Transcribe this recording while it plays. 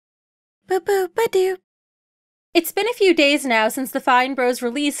Boop-a-boop-a-doop. It's been a few days now since the Fine Bros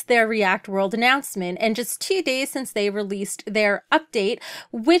released their React World announcement, and just 2 days since they released their update,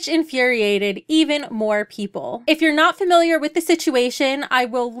 which infuriated even more people. If you're not familiar with the situation, I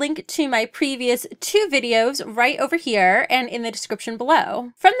will link to my previous 2 videos right over here and in the description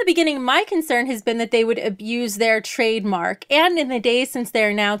below. From the beginning, my concern has been that they would abuse their trademark, and in the days since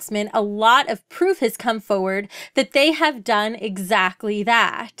their announcement, a lot of proof has come forward that they have done exactly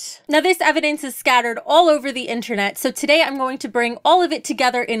that. Now, this evidence is scattered all over the internet, so today I'm going to bring all of it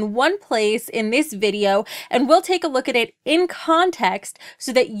together in one place in this video, and we'll take a look at it in context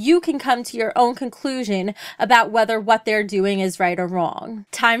so that you can come to your own conclusion about whether what they're doing is right or wrong.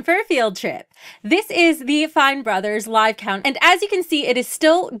 Time for a field trip. This is the Fine Brothers live count, and as you can see, it is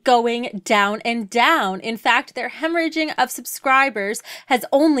still going down and down. In fact, their hemorrhaging of subscribers has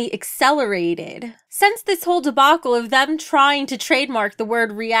only accelerated. Since this whole debacle of them trying to trademark the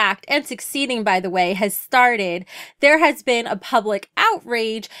word React, and succeeding by the way, has started, there has been a public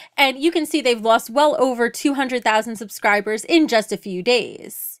outrage, and you can see they've lost well over 200,000 subscribers in just a few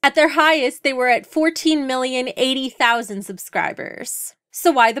days. At their highest, they were at 14,080,000 subscribers. So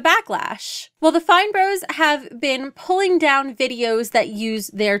why the backlash? Well, the Fine Bros have been pulling down videos that use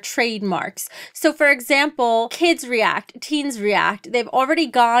their trademarks. So for example, kids react, teens react. They've already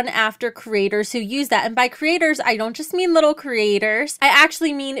gone after creators who use that. And by creators, I don't just mean little creators. I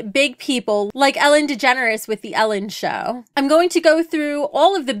actually mean big people like Ellen DeGeneres with The Ellen Show. I'm going to go through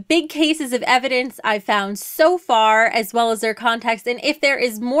all of the big cases of evidence I've found so far, as well as their context. And if there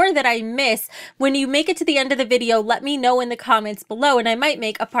is more that I miss, when you make it to the end of the video, let me know in the comments below, and I might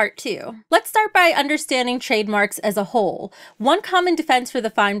make a part 2. Let's start by understanding trademarks as a whole. One common defense for the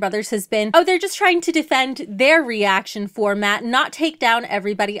Fine Brothers has been, oh, they're just trying to defend their reaction format, not take down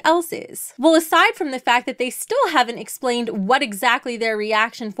everybody else's. Well, aside from the fact that they still haven't explained what exactly their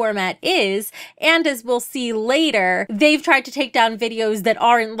reaction format is, and as we'll see later, they've tried to take down videos that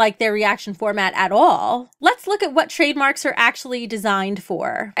aren't like their reaction format at all. Let's look at what trademarks are actually designed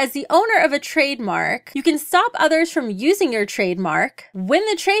for. As the owner of a trademark, you can stop others from using your trademark when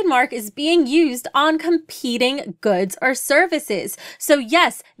the trademark is being used on competing goods or services. So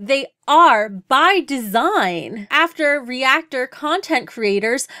yes, they are by design after Reactor content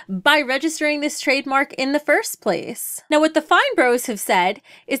creators by registering this trademark in the first place. Now, what the Fine Bros have said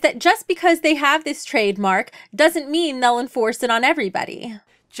is that just because they have this trademark doesn't mean they'll enforce it on everybody.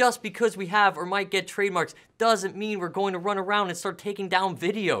 Just because we have or might get trademarks doesn't mean we're going to run around and start taking down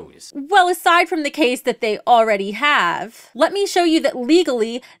videos. Well, aside from the case that they already have, let me show you that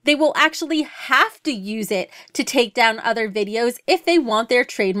legally they will actually have to use it to take down other videos if they want their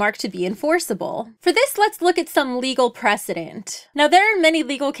trademark to be enforceable. For this, let's look at some legal precedent. Now, there are many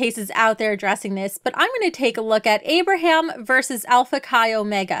legal cases out there addressing this, but I'm going to take a look at Abraham versus Alpha Chi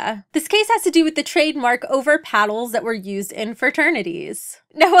Omega. This case has to do with the trademark over paddles that were used in fraternities.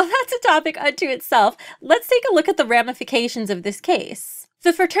 Now, while that's a topic unto itself, let's take a look at the ramifications of this case.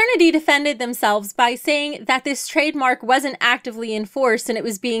 The fraternity defended themselves by saying that this trademark wasn't actively enforced and it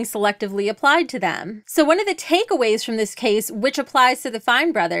was being selectively applied to them. So one of the takeaways from this case, which applies to the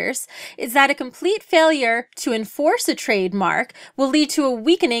Fine Brothers, is that a complete failure to enforce a trademark will lead to a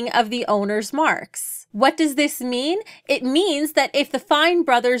weakening of the owner's marks. What does this mean? It means that if the Fine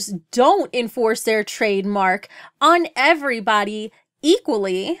Brothers don't enforce their trademark on everybody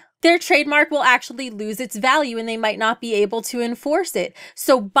equally, their trademark will actually lose its value and they might not be able to enforce it.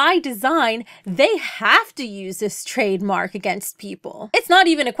 So by design, they have to use this trademark against people. It's not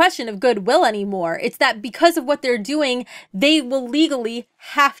even a question of goodwill anymore. It's that because of what they're doing, they will legally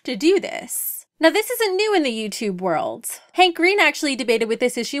have to do this. Now, this isn't new in the YouTube world. Hank Green actually debated with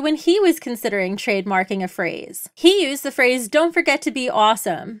this issue when he was considering trademarking a phrase. He used the phrase, "Don't forget to be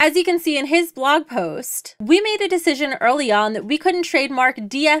awesome." As you can see in his blog post, we made a decision early on that we couldn't trademark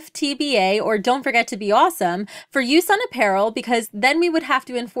DFTBA, or "Don't forget to be awesome," for use on apparel because then we would have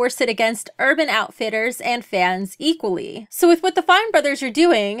to enforce it against Urban Outfitters and fans equally. So with what the Fine Brothers are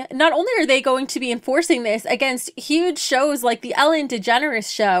doing, not only are they going to be enforcing this against huge shows like the Ellen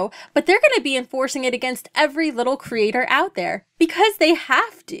DeGeneres Show, but they're going to be enforcing it against every little creator out there because they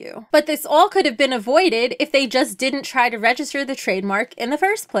have to. But this all could have been avoided if they just didn't try to register the trademark in the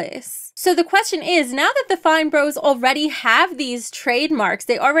first place. So the question is, now that the Fine Bros already have these trademarks,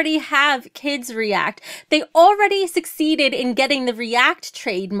 they already have Kids React, they already succeeded in getting the React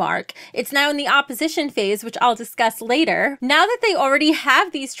trademark. It's now in the opposition phase, which I'll discuss later. Now that they already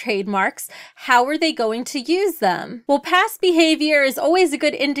have these trademarks, how are they going to use them? Well, past behavior is always a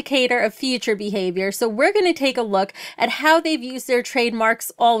good indicator of future behavior, so we're going to take a look at how they've use their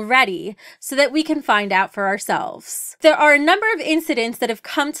trademarks already so that we can find out for ourselves. There are a number of incidents that have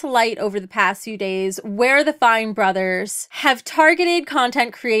come to light over the past few days where the Fine brothers have targeted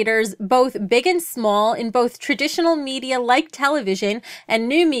content creators, both big and small, in both traditional media like television and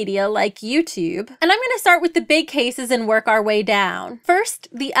new media like YouTube. And I'm going to start with the big cases and work our way down. First,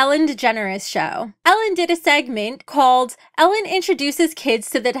 the Ellen DeGeneres show. Ellen did a segment called Ellen Introduces Kids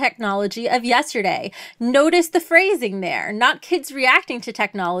to the Technology of Yesterday. Notice the phrasing there, not kids reacting to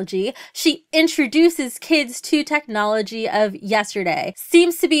technology. She introduces kids to technology of yesterday.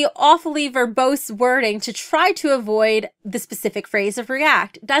 Seems to be awfully verbose wording to try to avoid the specific phrase of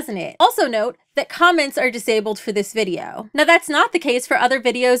react, doesn't it? Also note that comments are disabled for this video. Now that's not the case for other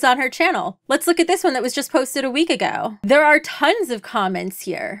videos on her channel. Let's look at this one that was just posted a week ago. There are tons of comments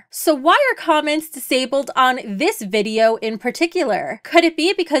here. So why are comments disabled on this video in particular? Could it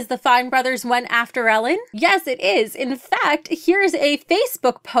be because the Fine brothers went after Ellen? Yes, it is. In fact, here's a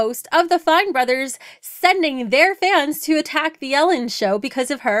Facebook post of the Fine brothers sending their fans to attack the Ellen show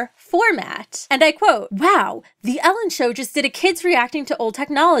because of her format. And I quote, "Wow, the Ellen show just did a kids reacting to old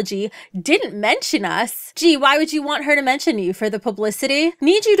technology, didn't mention us. Gee, why would you want her to mention you? For the publicity?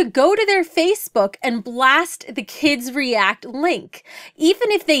 Need you to go to their Facebook and blast the kids react link,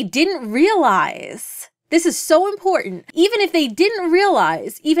 even if they didn't realize." This is so important. Even if they didn't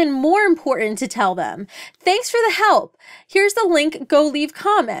realize, even more important to tell them. Thanks for the help. Here's the link, go leave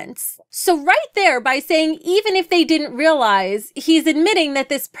comments. So right there, by saying even if they didn't realize, he's admitting that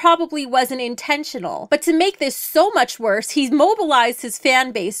this probably wasn't intentional. But to make this so much worse, he's mobilized his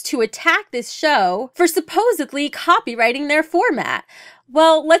fan base to attack this show for supposedly copywriting their format.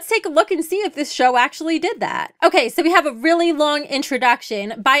 Well, let's take a look and see if this show actually did that. Okay, so we have a really long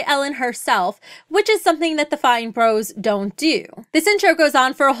introduction by Ellen herself, which is something that the Fine Bros don't do. This intro goes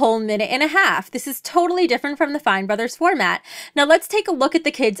on for a whole minute and a half. This is totally different from the Fine Brothers format. Now let's take a look at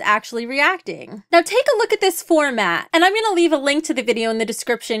the kids actually reacting. Now take a look at this format, and I'm gonna leave a link to the video in the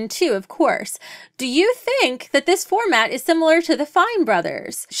description too, of course. Do you think that this format is similar to the Fine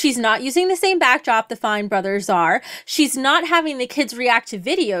Brothers? She's not using the same backdrop the Fine Brothers are. She's not having the kids react to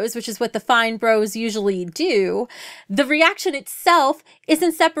videos, which is what the Fine Bros usually do. The reaction itself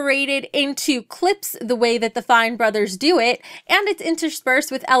isn't separated into clips the way that the Fine Brothers do it, and it's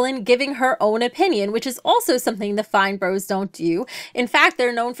interspersed with Ellen giving her own opinion, which is also something the Fine Bros don't do. In fact,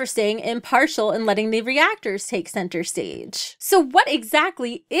 they're known for staying impartial and letting the reactors take center stage. So what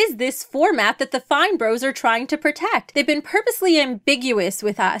exactly is this format that the Fine Bros are trying to protect? They've been purposely ambiguous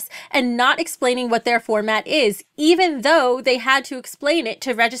with us and not explaining what their format is, even though they had to explain it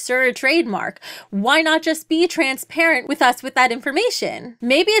to register a trademark. Why not just be transparent with us with that information?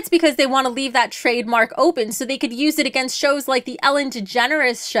 Maybe it's because they want to leave that trademark open so they could use it against shows like the Ellen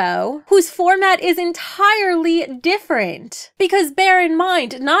DeGeneres show, whose format is entirely different. Because bear in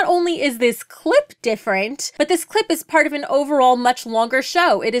mind, not only is this clip different, but this clip is part of an overall much longer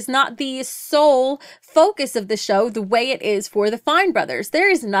show. It is not the sole focus of the show the way it is for the Fine brothers. There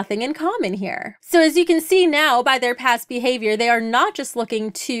is nothing in common here. So as you can see now by their past behavior, they are not just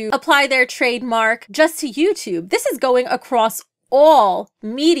looking to apply their trademark just to YouTube. This is going across all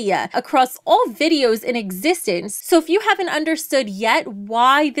media, across all videos in existence. So if you haven't understood yet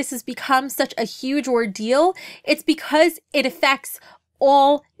why this has become such a huge ordeal, it's because it affects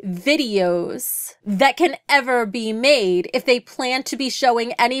all videos that can ever be made if they plan to be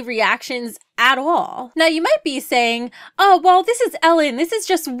showing any reactions at all. Now you might be saying, oh, well, this is Ellen. This is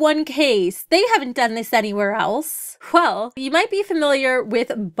just one case. They haven't done this anywhere else. Well, you might be familiar with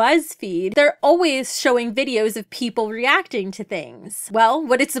BuzzFeed. They're always showing videos of people reacting to things. Well,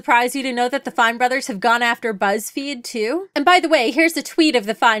 would it surprise you to know that the Fine brothers have gone after BuzzFeed too? And by the way, here's a tweet of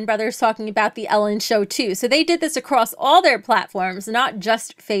the Fine brothers talking about the Ellen show too. So they did this across all their platforms, not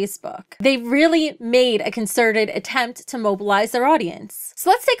just Facebook. They really made a concerted attempt to mobilize their audience.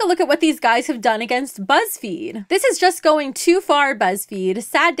 So let's take a look at what these guys have done against BuzzFeed. This is just going too far, BuzzFeed.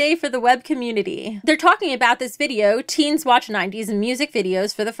 Sad day for the web community. They're talking about this video, teens watch 90s and music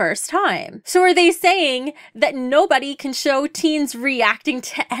videos for the first time. So are they saying that nobody can show teens reacting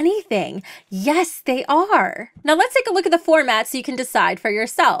to anything? Yes, they are. Now let's take a look at the format so you can decide for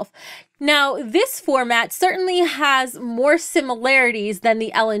yourself. Now, this format certainly has more similarities than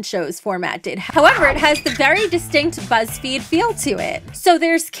the Ellen Show's format did. However, it has the very distinct BuzzFeed feel to it. So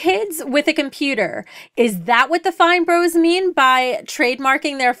there's kids with a computer. Is that what the Fine Bros mean by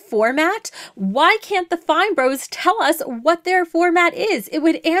trademarking their format? Why can't the Fine Bros tell us what their format is? It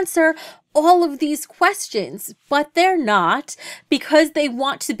would answer all of these questions, but they're not, because they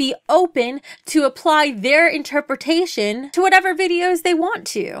want to be open to apply their interpretation to whatever videos they want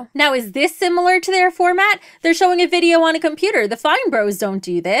to. Now, is this similar to their format? They're showing a video on a computer. The Fine Bros don't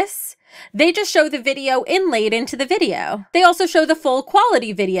do this. They just show the video inlaid into the video. They also show the full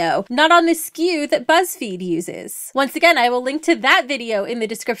quality video, not on the skew that BuzzFeed uses. Once again, I will link to that video in the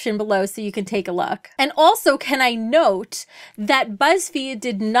description below so you can take a look. And also, can I note that BuzzFeed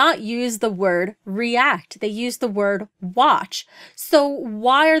did not use the word react. They used the word watch. So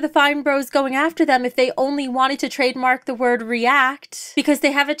why are the Fine Bros going after them if they only wanted to trademark the word react? Because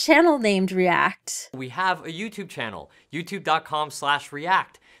they have a channel named React. We have a YouTube channel,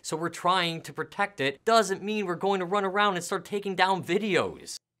 youtube.com/react. So we're trying to protect it. Doesn't mean we're going to run around and start taking down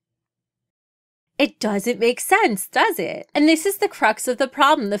videos. It doesn't make sense, does it? And this is the crux of the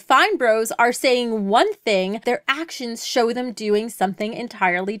problem. The Fine Bros are saying one thing, their actions show them doing something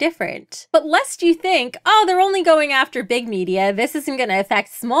entirely different. But lest you think, oh, they're only going after big media, this isn't going to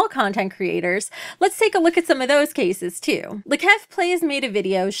affect small content creators, let's take a look at some of those cases too. Lekev Plays made a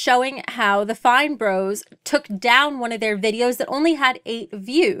video showing how the Fine Bros took down one of their videos that only had 8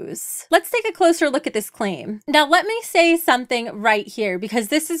 views. Let's take a closer look at this claim. Now, let me say something right here, because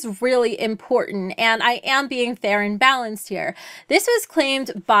this is really important. And I am being fair and balanced here. This was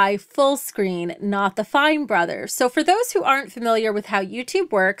claimed by Fullscreen, not the Fine Brothers. So for those who aren't familiar with how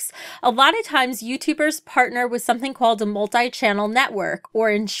YouTube works, a lot of times YouTubers partner with something called a multi-channel network,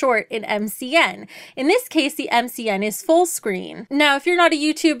 or in short, an MCN. In this case, the MCN is Fullscreen. Now, if you're not a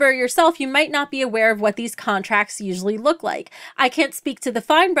YouTuber yourself, you might not be aware of what these contracts usually look like. I can't speak to the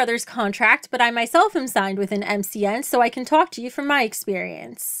Fine Brothers contract, but I myself am signed with an MCN, so I can talk to you from my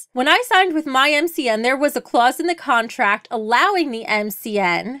experience. When I signed with my MCN, there was a clause in the contract allowing the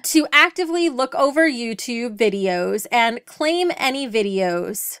MCN to actively look over YouTube videos and claim any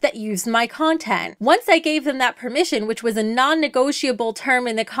videos that used my content. Once I gave them that permission, which was a non-negotiable term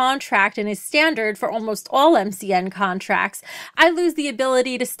in the contract and is standard for almost all MCN contracts, I lose the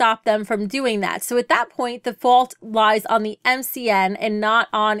ability to stop them from doing that. So at that point, the fault lies on the MCN and not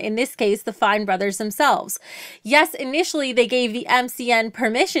on, in this case, the Fine Brothers themselves. Yes, initially they gave the MCN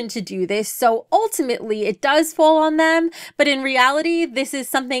permission to do this, so ultimately it does fall on them, but in reality, this is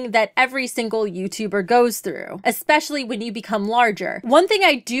something that every single YouTuber goes through, especially when you become larger. One thing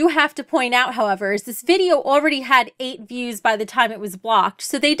I do have to point out, however, is this video already had 8 views by the time it was blocked,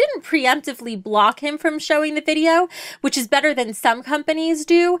 so they didn't preemptively block him from showing the video, which is better than some companies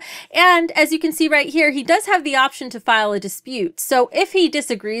do. And as you can see right here, he does have the option to file a dispute. So if he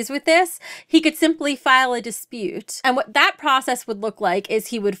disagrees with this, he could simply file a dispute. And what that process would look like is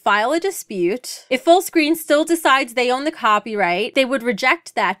he would file a dispute. If Fullscreen still decides they own the copyright, they would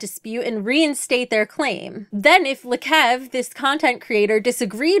reject that dispute and reinstate their claim. Then if Lekev, this content creator,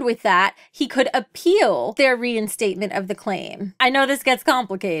 disagreed with that, he could appeal their reinstatement of the claim. I know this gets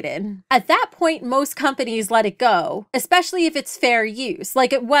complicated. At that point, most companies let it go, especially if it's fair use,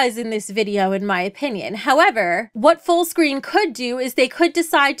 like it was in this video in my opinion. However, what Fullscreen could do is they could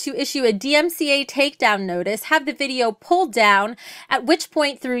decide to issue a DMCA takedown notice, have the video pulled down, at which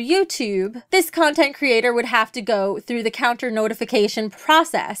point through YouTube, this content creator would have to go through the counter notification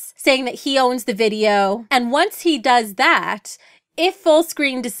process, saying that he owns the video. And once he does that, if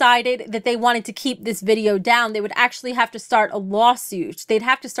Fullscreen decided that they wanted to keep this video down, they would actually have to start a lawsuit. They'd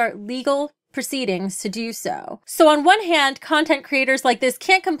have to start legal proceedings to do so. So on one hand, content creators like this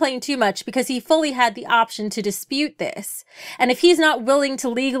can't complain too much because he fully had the option to dispute this. And if he's not willing to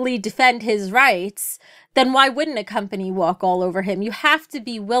legally defend his rights, then why wouldn't a company walk all over him? You have to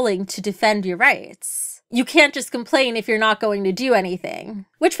be willing to defend your rights. You can't just complain if you're not going to do anything.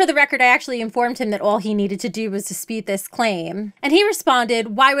 Which, for the record, I actually informed him that all he needed to do was dispute this claim. And he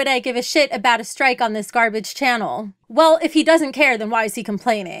responded, "Why would I give a shit about a strike on this garbage channel?" Well, if he doesn't care, then why is he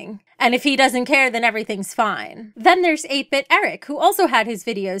complaining? And if he doesn't care, then everything's fine. Then there's 8-Bit Eric, who also had his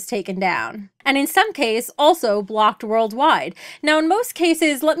videos taken down. And in some case, also blocked worldwide. Now, in most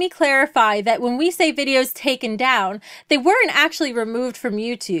cases, let me clarify that when we say videos taken down, they weren't actually removed from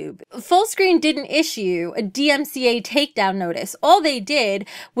YouTube. Fullscreen didn't issue a DMCA takedown notice. All they did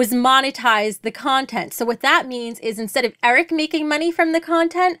was monetize the content. So what that means is instead of Eric making money from the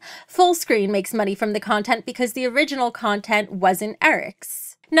content, Fullscreen makes money from the content because the original content wasn't Eric's.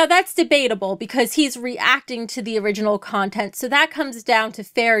 Now that's debatable because he's reacting to the original content, so that comes down to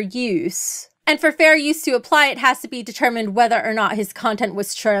fair use. And for fair use to apply, it has to be determined whether or not his content was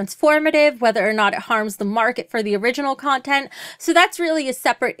transformative, whether or not it harms the market for the original content. So that's really a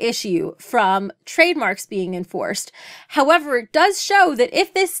separate issue from trademarks being enforced. However, it does show that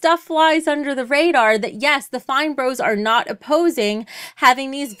if this stuff flies under the radar, that yes, the Fine Bros are not opposing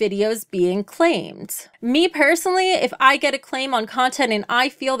having these videos being claimed. Me personally, if I get a claim on content and I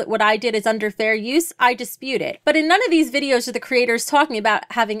feel that what I did is under fair use, I dispute it. But in none of these videos are the creators talking about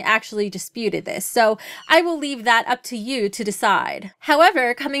having actually disputed this. So I will leave that up to you to decide.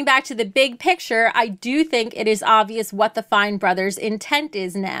 However, coming back to the big picture, I do think it is obvious what the Fine Brothers' intent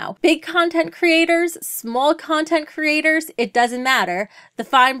is now. Big content creators, small content creators, it doesn't matter. The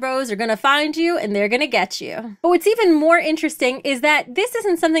Fine Bros are going to find you and they're going to get you. But what's even more interesting is that this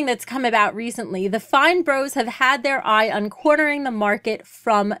isn't something that's come about recently. The Fine Bros have had their eye on cornering the market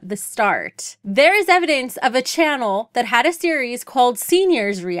from the start. There is evidence of a channel that had a series called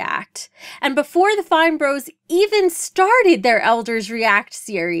Seniors React. And before the Fine Bros even started their Elders React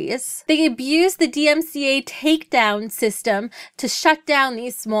series, they abused the DMCA takedown system to shut down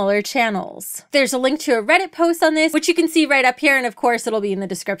these smaller channels. There's a link to a Reddit post on this, which you can see right up here, and of course it'll be in the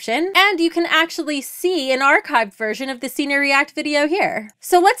description. And you can actually see an archived version of the Senior React video here.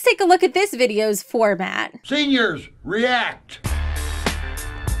 So let's take a look at this video's format. Seniors React.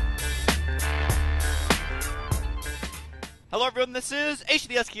 Hello everyone, this is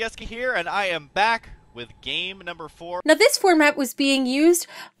HDSKSK here, and I am back with game number 4. Now this format was being used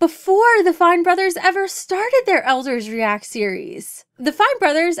before the Fine Brothers ever started their Elders React series. The Fine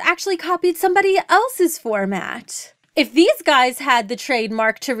Brothers actually copied somebody else's format. If these guys had the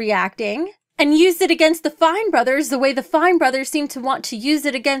trademark to reacting and used it against the Fine Brothers the way the Fine Brothers seem to want to use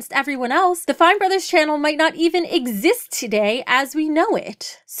it against everyone else, the Fine Brothers channel might not even exist today as we know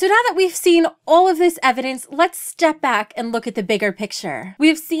it. So now that we've seen all of this evidence, let's step back and look at the bigger picture.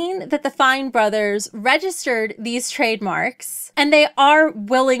 We've seen that the Fine Brothers registered these trademarks and they are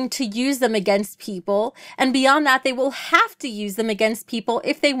willing to use them against people, and beyond that they will have to use them against people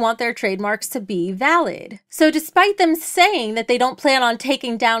if they want their trademarks to be valid. So despite them saying that they don't plan on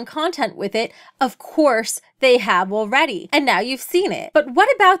taking down content with it, of course they have already, and now you've seen it. But what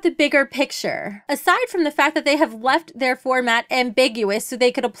about the bigger picture? Aside from the fact that they have left their format ambiguous so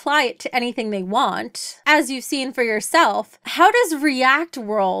they could apply it to anything they want, as you've seen for yourself, how does React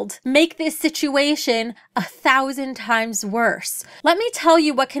World make this situation 1,000 times worse? Let me tell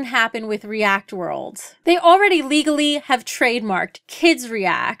you what can happen with React World. They already legally have trademarked Kids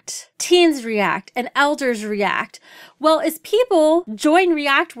React, Teens React, and Elders React. Well, as people join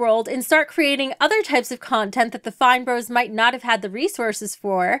React World and start creating other types of content that the Fine Bros might not have had the resources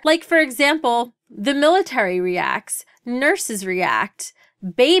for, like for example, the military reacts, nurses react,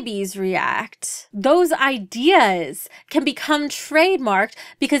 babies react. Those ideas can become trademarked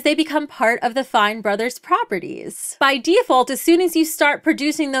because they become part of the Fine Brothers properties. By default, as soon as you start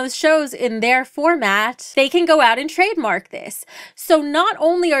producing those shows in their format, they can go out and trademark this. So not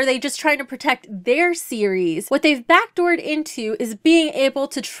only are they just trying to protect their series, what they've backdoored into is being able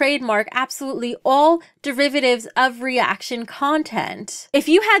to trademark absolutely all derivatives of reaction content. If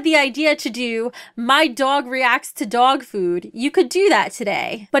you had the idea to do "my dog reacts to dog food," you could do that today.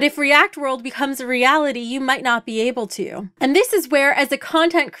 But if React World becomes a reality, you might not be able to. And this is where, as a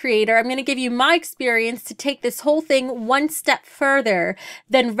content creator, I'm going to give you my experience to take this whole thing one step further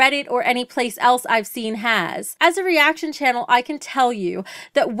than Reddit or any place else I've seen has. As a reaction channel, I can tell you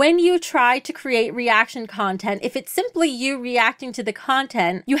that when you try to create reaction content, if it's simply you reacting to the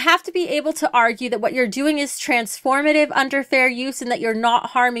content, you have to be able to argue that what you're doing is transformative under fair use and that you're not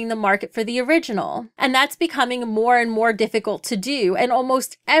harming the market for the original. And that's becoming more and more difficult to do. And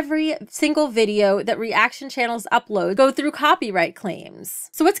almost every single video that reaction channels upload go through copyright claims.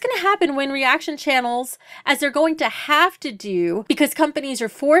 So what's going to happen when reaction channels, as they're going to have to do because companies are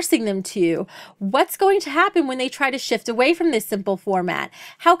forcing them to, what's going to happen when they try to shift away from this simple format?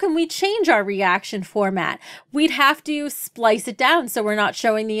 How can we change our reaction format? We'd have to splice it down so we're not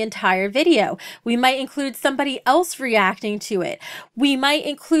showing the entire video. We might include somebody else reacting to it. We might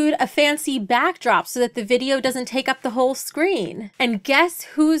include a fancy backdrop so that the video doesn't take up the whole screen. And guess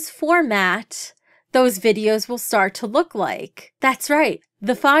whose format those videos will start to look like? That's right,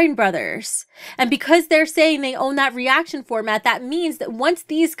 the Fine Brothers. And because they're saying they own that reaction format, that means that once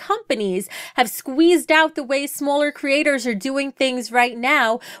these companies have squeezed out the way smaller creators are doing things right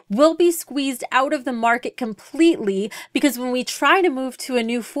now, we'll be squeezed out of the market completely, because when we try to move to a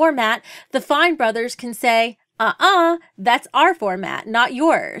new format, the Fine Brothers can say, that's our format, not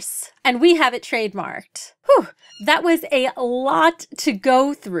yours. and we have it trademarked. Whew, that was a lot to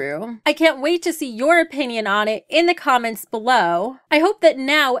go through. I can't wait to see your opinion on it in the comments below. I hope that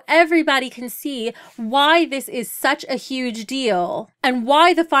now everybody can see why this is such a huge deal and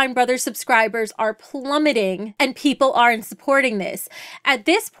why the Fine Brothers subscribers are plummeting and people aren't supporting this. At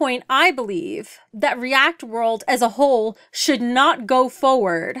this point, I believe that React World as a whole should not go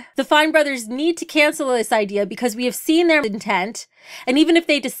forward. The Fine Brothers need to cancel this idea because we have seen their intent. And even if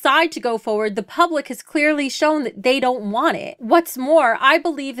they decide to go forward, the public has clearly shown that they don't want it. What's more, I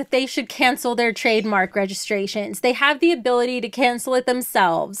believe that they should cancel their trademark registrations. They have the ability to cancel it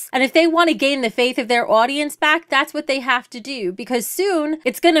themselves. And if they want to gain the faith of their audience back, that's what they have to do, because soon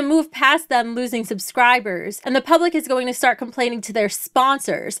it's going to move past them losing subscribers and the public is going to start complaining to their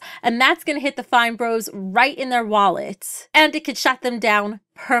sponsors. And that's going to hit the Fine Bros right in their wallets. And it could shut them down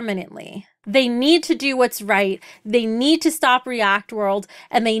permanently. They need to do what's right. They need to stop React World,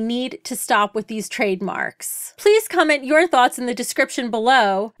 and they need to stop with these trademarks. Please comment your thoughts in the description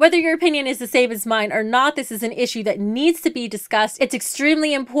below. Whether your opinion is the same as mine or not, this is an issue that needs to be discussed. It's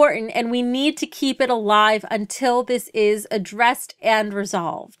extremely important, and we need to keep it alive until this is addressed and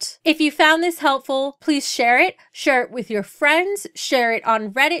resolved. If you found this helpful, please share it with your friends, share it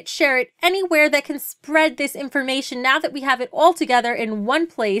on Reddit, share it anywhere that can spread this information now that we have it all together in one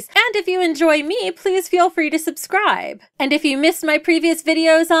place. And if you enjoy me, please feel free to subscribe. And if you missed my previous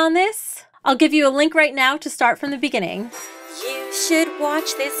videos on this, I'll give you a link right now to start from the beginning. You should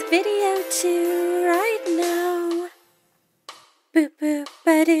watch this video too right now. Boop boop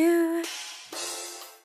ba doo.